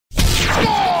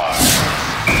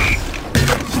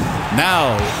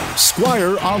Now,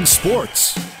 Squire on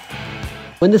Sports.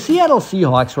 When the Seattle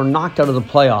Seahawks were knocked out of the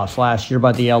playoffs last year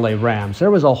by the LA Rams, there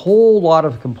was a whole lot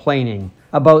of complaining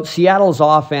about Seattle's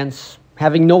offense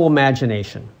having no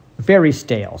imagination, very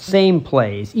stale, same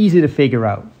plays, easy to figure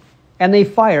out. And they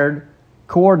fired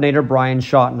coordinator Brian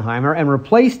Schottenheimer and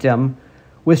replaced him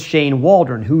with Shane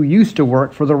Waldron, who used to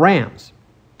work for the Rams.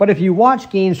 But if you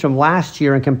watch games from last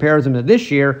year and compare them to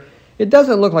this year, it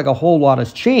doesn't look like a whole lot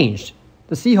has changed.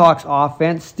 The Seahawks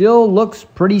offense still looks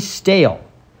pretty stale.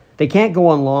 They can't go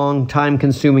on long,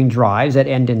 time-consuming drives that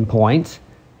end in points.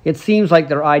 It seems like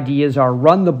their ideas are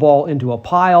run the ball into a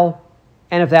pile,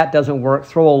 and if that doesn't work,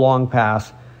 throw a long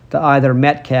pass to either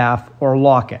Metcalf or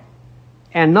Lockett.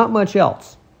 And not much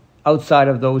else outside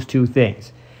of those two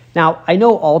things. Now, I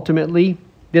know ultimately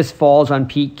this falls on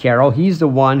Pete Carroll. He's the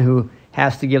one who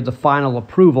has to give the final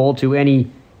approval to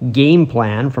any game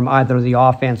plan from either the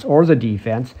offense or the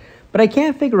defense. But I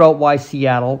can't figure out why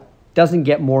Seattle doesn't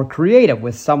get more creative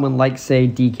with someone like, say,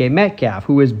 DK Metcalf,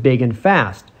 who is big and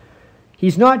fast.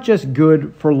 He's not just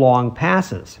good for long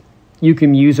passes. You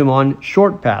can use him on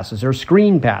short passes or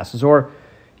screen passes, or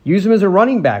use him as a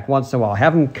running back once in a while.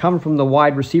 Have him come from the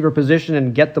wide receiver position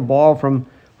and get the ball from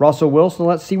Russell Wilson.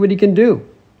 Let's see what he can do.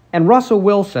 And Russell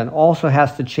Wilson also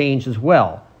has to change as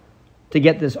well to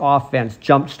get this offense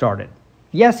jump-started.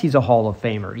 Yes, he's a Hall of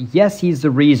Famer. Yes, he's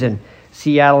the reason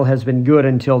Seattle has been good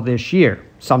until this year,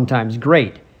 sometimes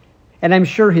great. And I'm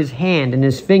sure his hand and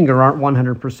his finger aren't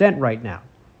 100% right now.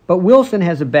 But Wilson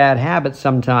has a bad habit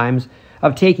sometimes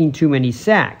of taking too many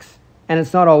sacks, and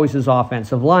it's not always his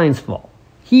offensive line's fault.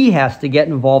 He has to get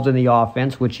involved in the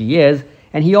offense, which he is,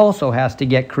 and he also has to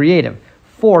get creative,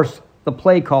 force the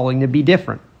play calling to be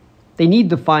different. They need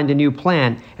to find a new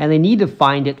plan, and they need to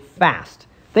find it fast.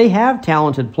 They have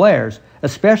talented players,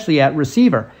 especially at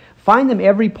receiver. Find them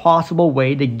every possible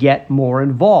way to get more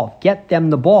involved. Get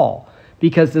them the ball.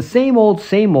 Because the same old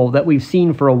that we've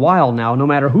seen for a while now, no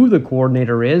matter who the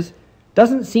coordinator is,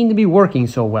 doesn't seem to be working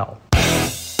so well.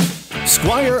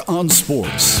 Squire on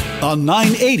Sports on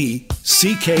 980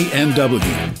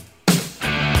 CKNW.